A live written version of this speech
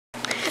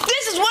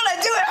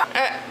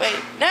Wait,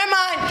 never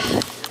mind.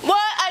 What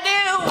I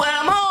do when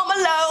I'm home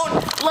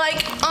alone,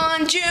 like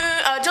on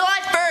July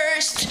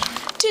 1st,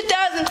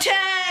 2010,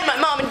 my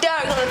mom and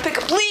dad are gonna pick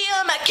up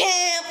Liam at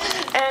camp,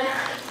 and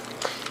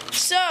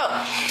so,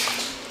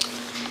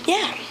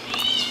 yeah.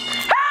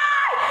 Hey!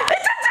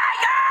 It's a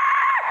tiger!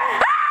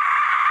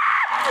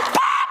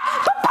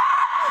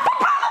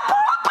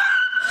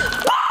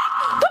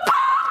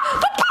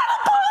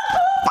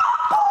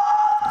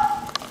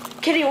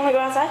 Kitty, you wanna go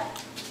outside?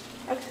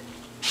 Okay.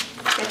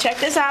 Okay, check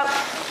this out.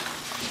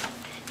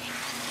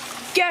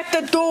 Get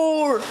the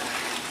door!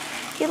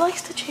 He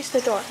likes to chase the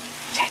door.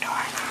 Chase the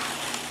door.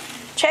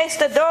 Chase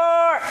the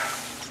door!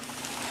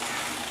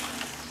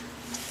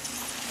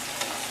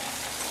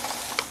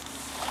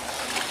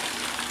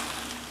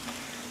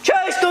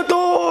 Chase the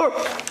door!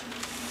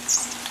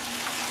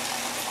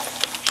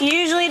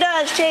 He usually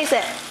does chase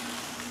it.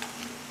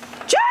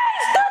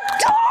 Chase the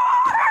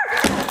door!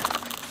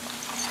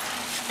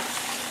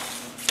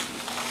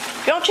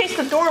 If you don't chase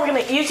the door, we're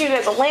gonna use you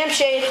as a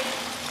lampshade.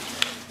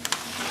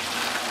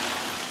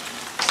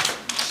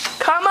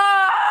 Come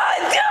on,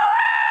 do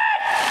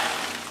it!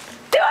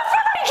 Do it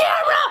for the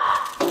camera!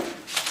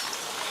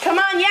 Come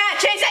on, yeah,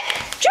 chase it!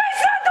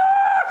 Chase the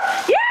door!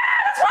 Yeah,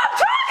 that's what I'm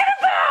talking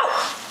about!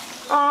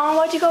 Aw,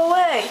 why'd you go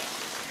away?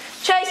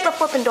 Chase the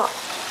flipping door.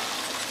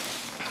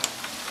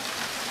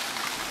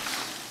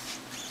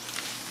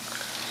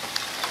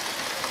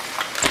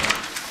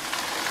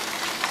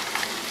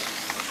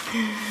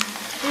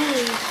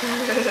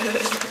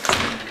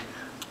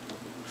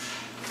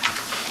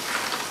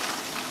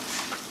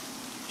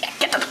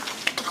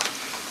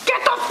 Get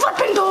the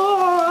flipping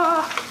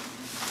door!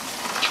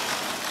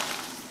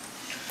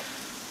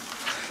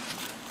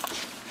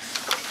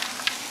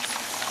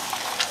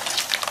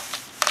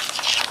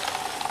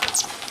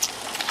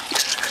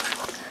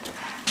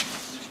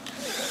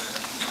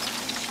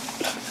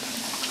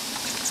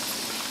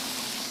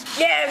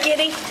 Yeah,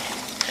 kitty.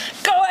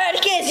 Go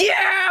ahead, kids.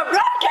 Yeah,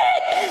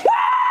 rocket! Woo!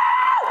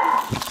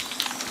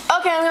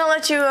 Okay, I'm gonna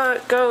let you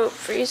go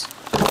freeze.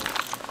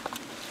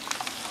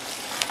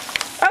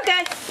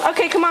 Okay.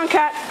 Okay, come on,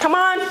 cat. Come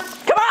on.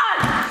 Come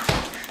on!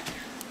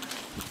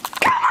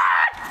 Come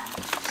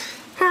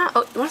on!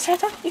 Oh, you wanna stay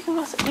outside? You can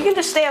go outside. You can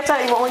just stay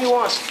outside all you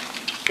want.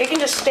 You can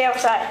just stay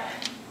outside.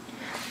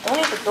 Don't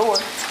hit the door.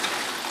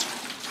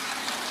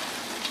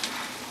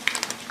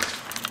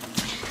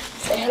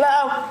 Say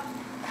hello.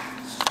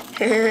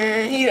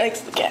 He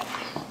likes the cat.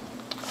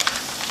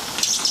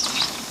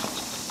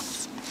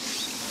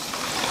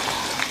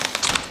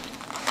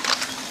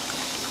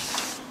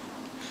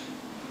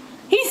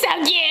 He's so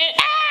cute.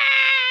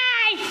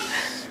 Hey!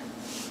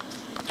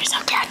 You're so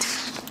cute.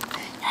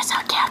 You're so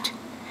cute.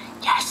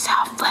 You're so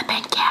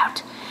flippin'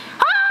 cute.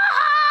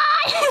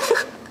 Hi!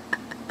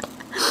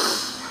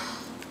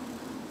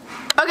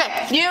 Okay,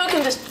 you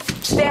can just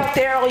stay out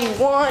there all you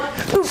want.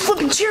 Ooh,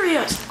 flippin'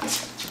 Cheerios.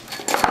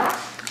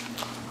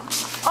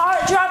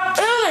 Alright, drop.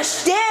 Ooh, they're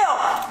stale.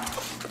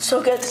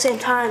 So good at the same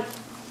time.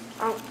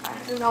 I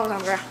didn't know what I'm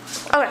gonna.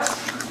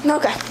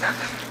 Okay.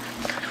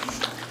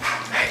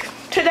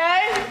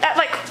 Today at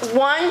like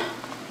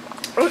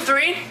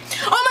 1:03.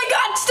 Oh my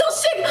God, still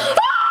sick.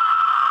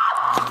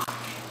 Ah!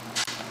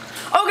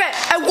 Okay,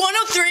 at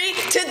 1:03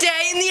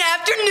 today in the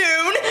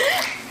afternoon,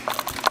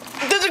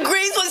 the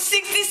degrees was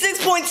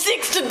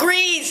 66.6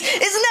 degrees.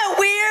 Isn't that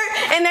weird?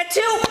 And at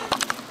 2:47,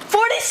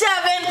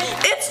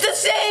 it's the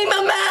same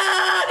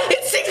amount.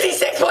 It's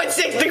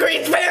 66.6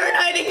 degrees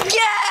Fahrenheit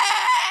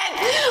again.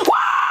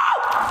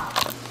 Wow!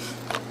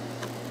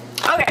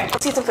 Okay,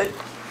 let's eat some food.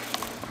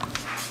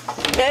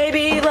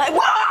 Maybe like,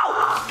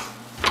 whoa!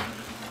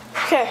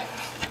 Okay,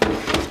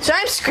 so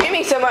I'm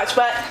screaming so much,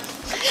 but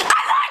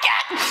I like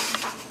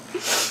it!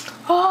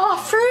 Oh,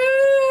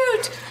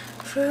 fruit!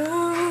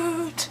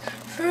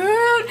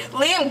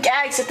 Liam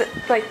gags at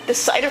the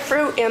cider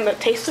fruit and the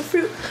taste of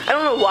fruit. I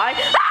don't know why.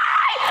 Ah!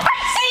 I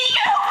see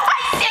you!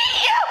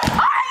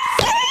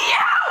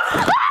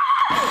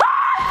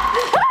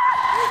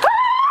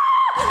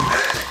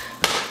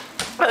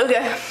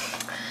 Okay,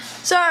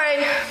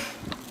 sorry.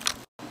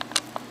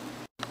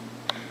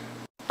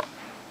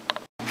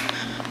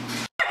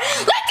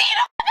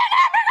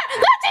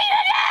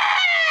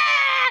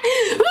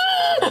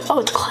 Oh,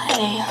 it's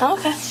clay.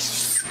 Okay.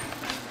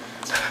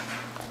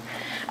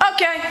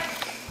 Okay.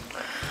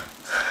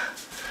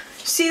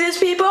 See this,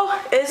 people?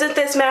 Isn't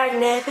this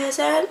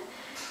magnificent?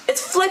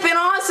 It's flipping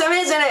awesome,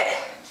 isn't it?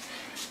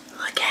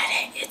 Look at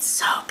it. It's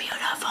so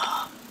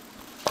beautiful.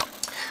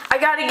 I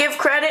gotta give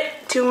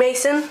credit to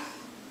Mason.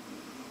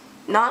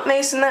 Not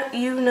Mason that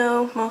you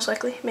know, most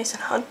likely. Mason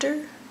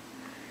Hunter.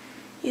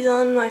 He's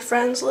on my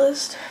friends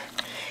list.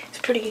 He's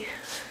a pretty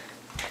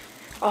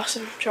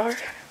awesome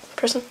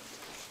person.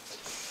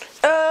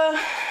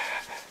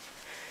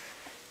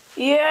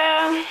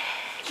 Yeah,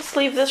 let's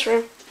leave this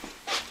room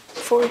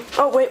before we,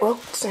 oh wait, well,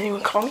 does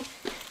anyone call me?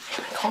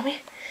 Anyone call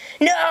me?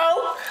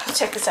 No! Let's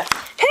check this out.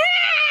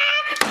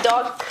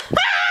 Dog.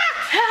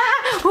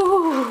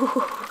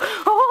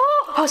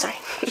 Oh, sorry.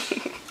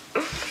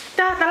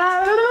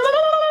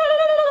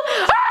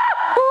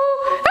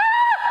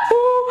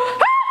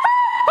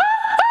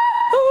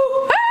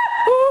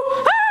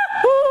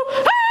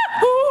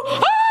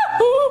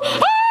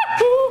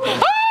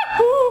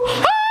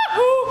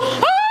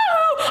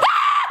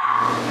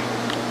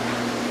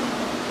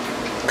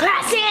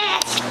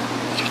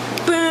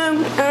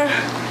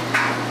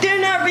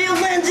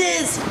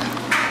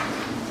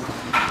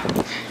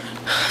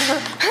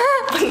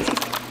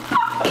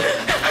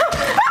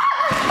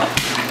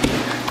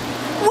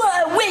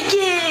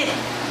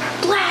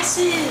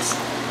 Glasses!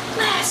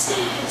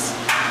 Glasses!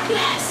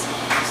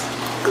 Glasses!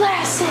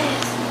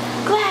 Glasses!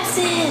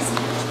 Glasses!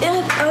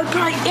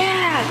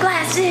 Yeah!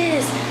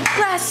 Glasses!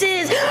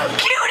 Glasses!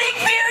 Cutie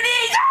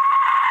beauties!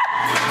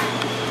 Ah!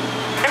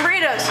 And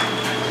burritos.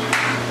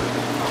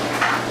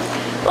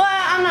 Well,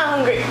 I'm not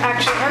hungry.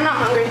 Actually, I'm not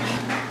hungry.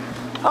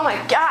 Oh my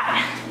god.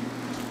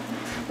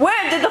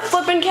 Where did the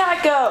flippin'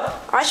 cat go?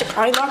 I should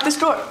probably lock this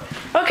door.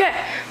 Okay.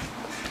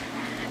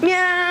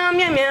 Meow,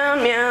 meow, meow,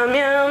 meow,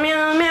 meow,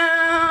 meow,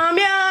 meow,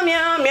 meow,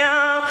 meow,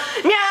 meow,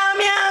 meow,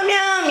 meow,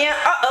 meow, meow.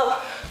 Uh-oh.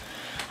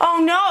 Oh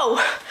no.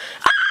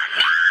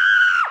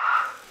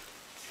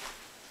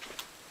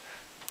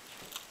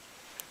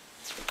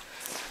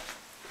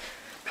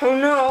 Oh no! Oh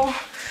no.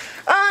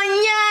 Oh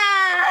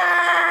yeah.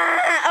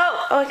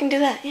 Oh, I can do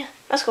that. Yeah,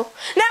 that's cool.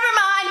 Never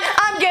mind.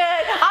 I'm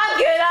good. I'm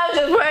good. I was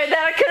just worried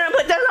that I couldn't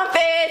put this on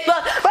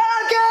Facebook, but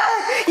I'm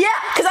good. Yeah,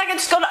 because I can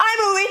just go to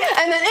iMovie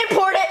and then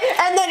import it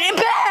and then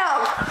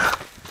bam.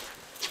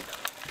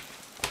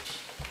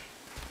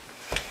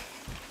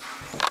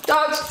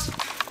 Dogs.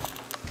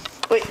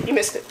 Wait, you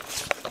missed it.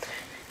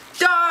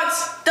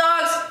 Dogs.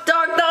 Dogs.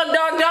 Dog. Dog.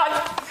 Dog. Dog.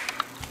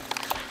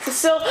 It's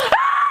still.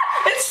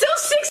 Ah! It's still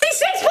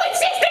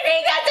 66.6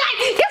 degrees outside.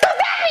 Guess what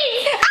that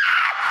means?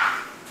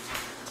 Ah!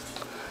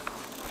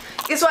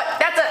 Guess what?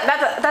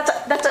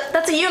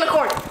 That's a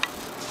unicorn.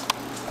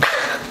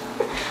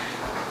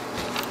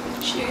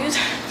 Shoes.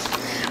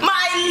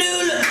 My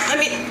Lulu.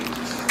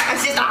 My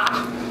sister.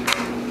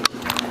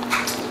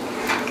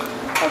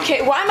 Okay,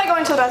 why am I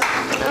going to the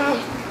bathroom?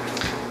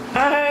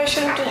 I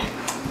shouldn't do that.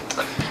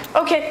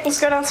 Okay, let's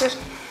go downstairs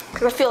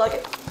because I feel like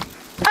it.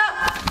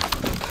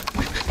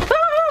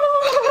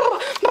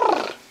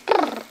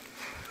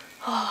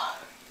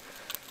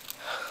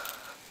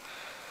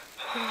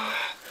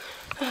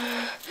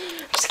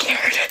 I'm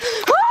scared.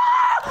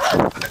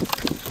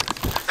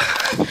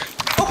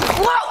 Oh,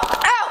 whoa!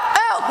 Ow!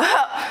 Ow!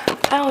 Ow!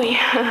 Owie.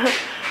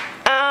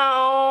 Ow!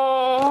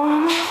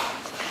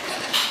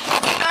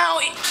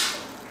 Owie!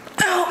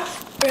 Ow!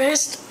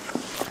 Wrist.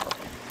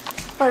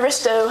 My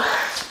wristo.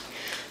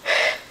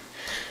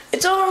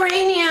 It's all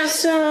rainy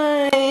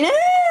outside. Ah!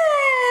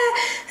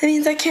 That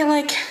means I can't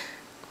like.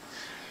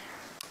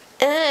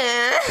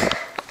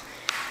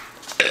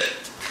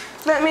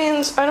 That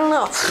means I don't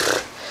know.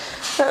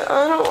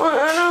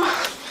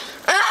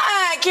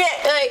 I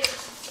can't like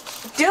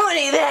do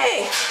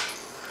anything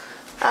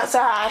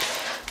outside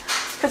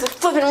because it's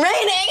flipping raining.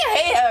 I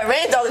hate how it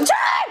rains all the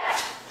time.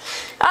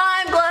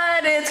 I'm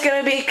glad it's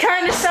gonna be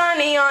kind of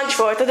sunny on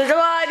 4th of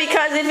July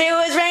because if it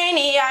was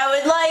rainy, I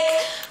would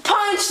like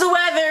punch the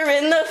weather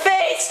in the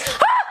face.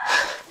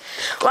 Ah!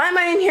 Why am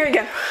I in here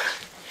again?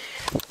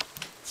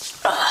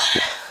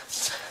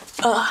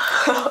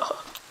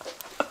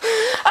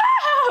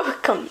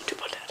 Come to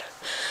potato.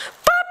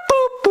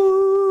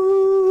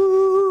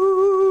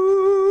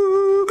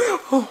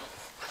 Oh,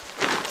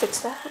 fix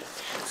that.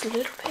 Just a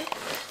little bit.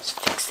 Just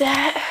fix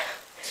that.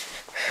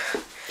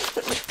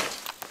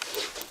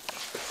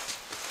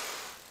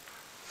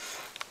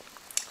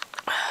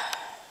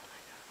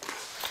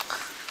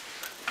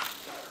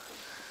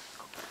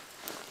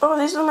 Oh,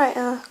 these are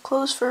my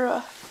clothes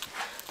for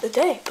the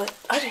day, but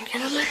I didn't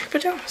get on my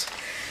pajamas.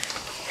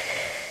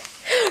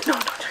 No,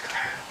 don't check them.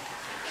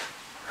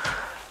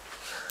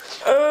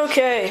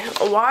 Okay,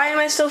 why am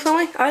I still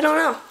filming? I don't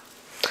know.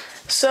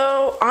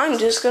 So I'm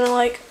just gonna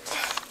like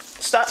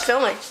stop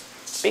filming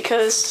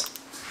because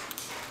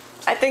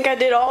I think I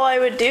did all I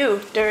would do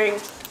during.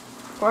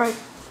 Or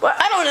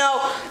I don't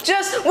know.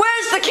 Just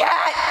where's the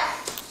cat?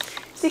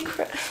 Is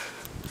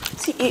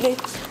he eating?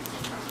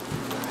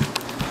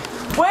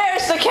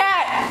 Where's the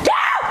cat?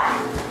 No!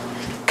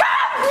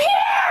 Come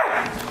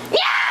here!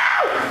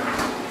 Meow!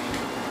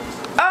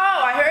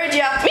 Oh, I heard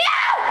ya.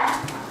 Meow!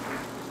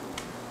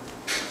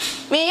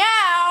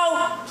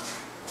 Meow!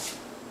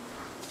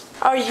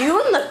 Are you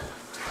in the...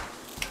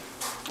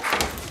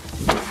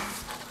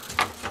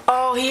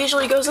 Oh, he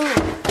usually goes in there.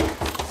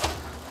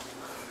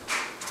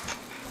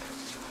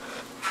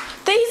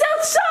 He's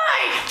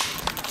outside!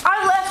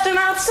 I left him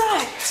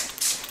outside.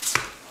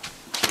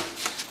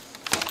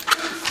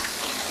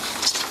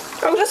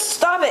 Oh, just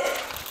stop it.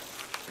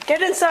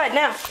 Get inside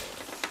now.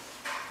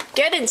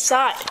 Get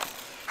inside.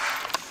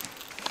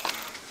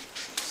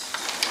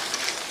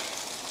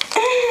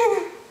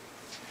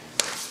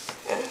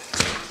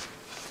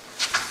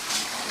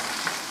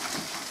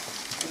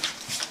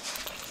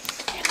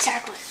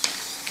 Exactly.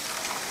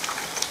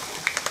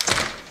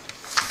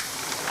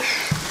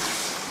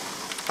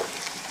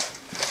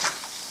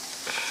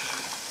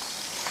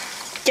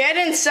 Get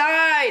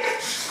inside.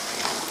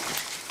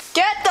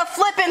 Get the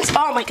flippin'.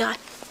 Oh my god.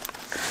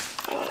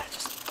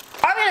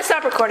 I'm gonna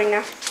stop recording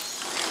now.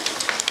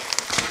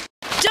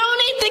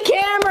 Don't eat the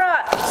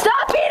camera!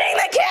 Stop eating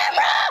the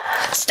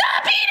camera!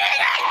 Stop eating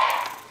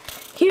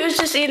it! He was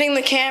just eating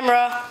the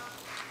camera.